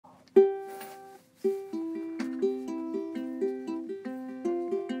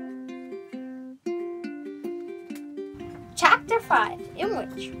5, in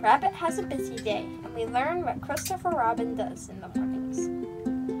which Rabbit has a busy day, and we learn what Christopher Robin does in the mornings.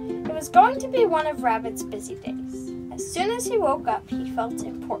 It was going to be one of Rabbit's busy days. As soon as he woke up, he felt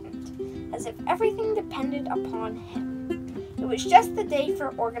important, as if everything depended upon him. It was just the day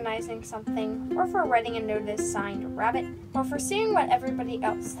for organizing something, or for writing a notice signed Rabbit, or for seeing what everybody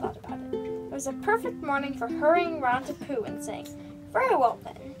else thought about it. It was a perfect morning for hurrying round to Pooh and saying, "Very well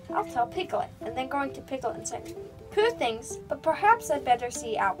then, I'll tell Piglet," and then going to Piglet and saying, "Pooh thinks, but perhaps I'd better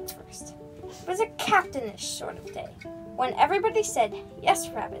see Owl first." It was a captainish sort of day, when everybody said, "Yes,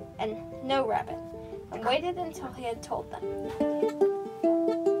 Rabbit," and "No, Rabbit," and waited until he had told them.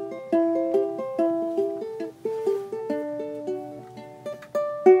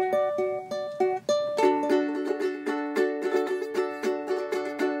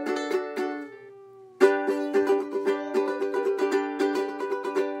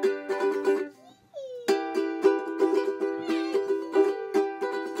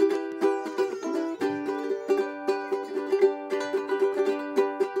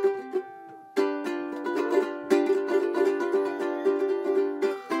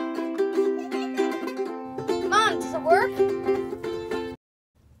 Work?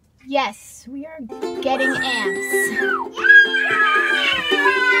 Yes, we are getting ants.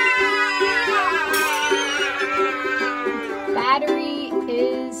 Battery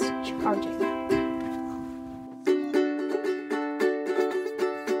is charging.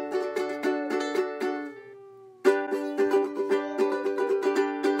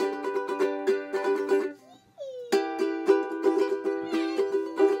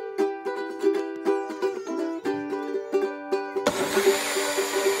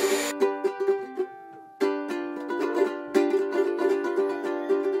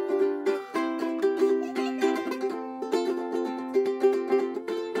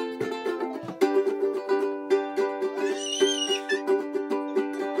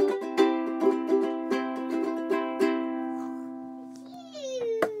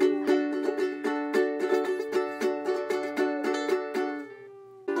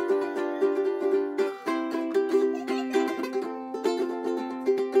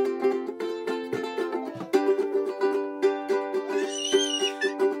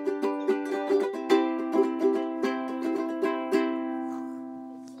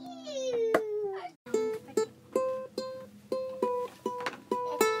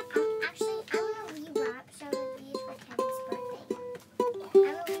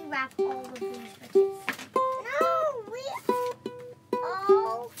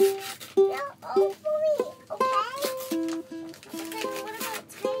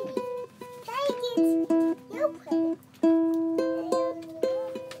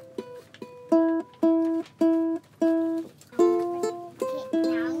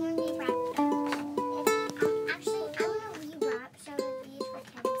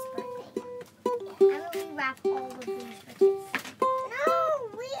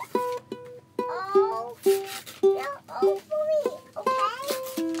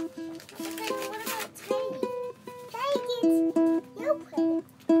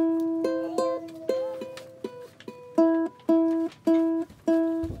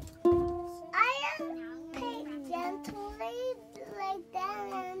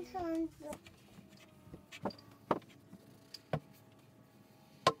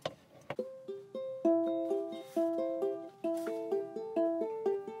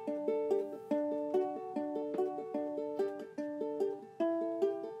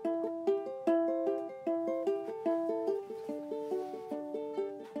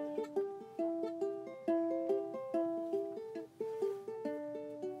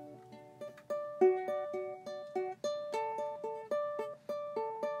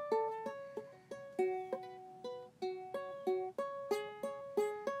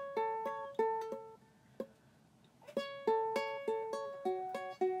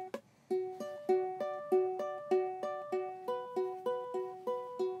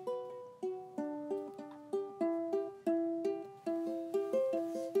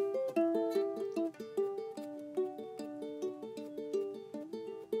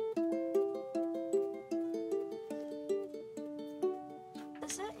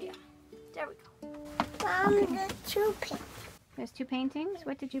 Yeah, there we go. The 2 paintings. There's 2 paintings.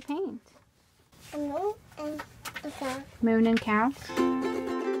 What did you paint? A moon and a cow. Moon and cow.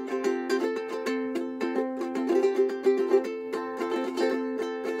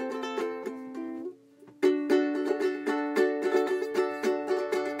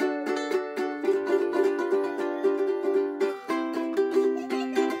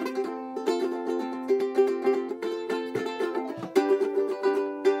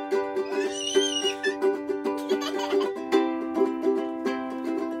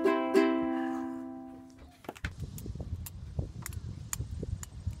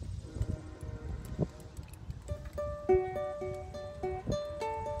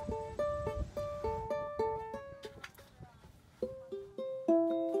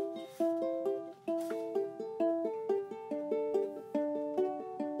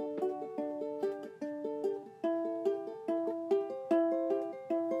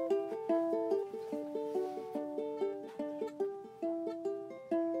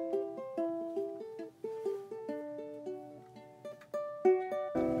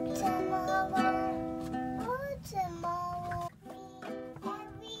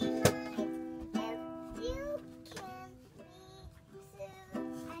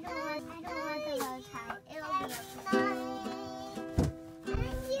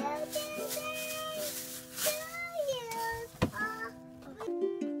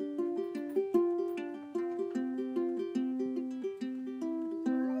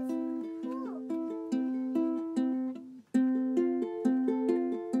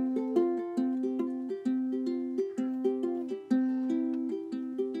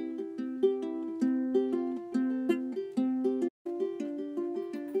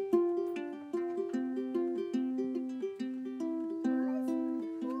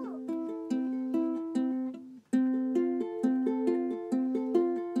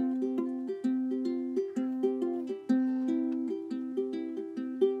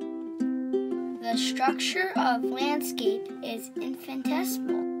 structure of landscape is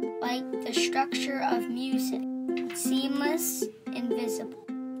infinitesimal, like the structure of music, seamless, invisible.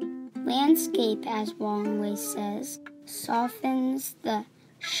 Landscape, as Wong-Wei says, softens the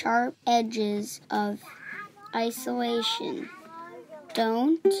sharp edges of isolation.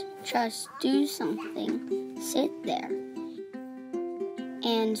 Don't just do something, sit there.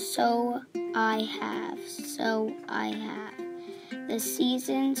 And so I have. The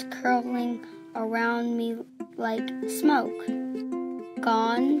seasons curling around me like smoke,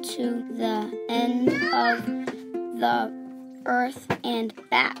 gone to the end of the earth and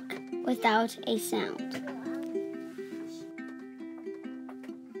back without a sound.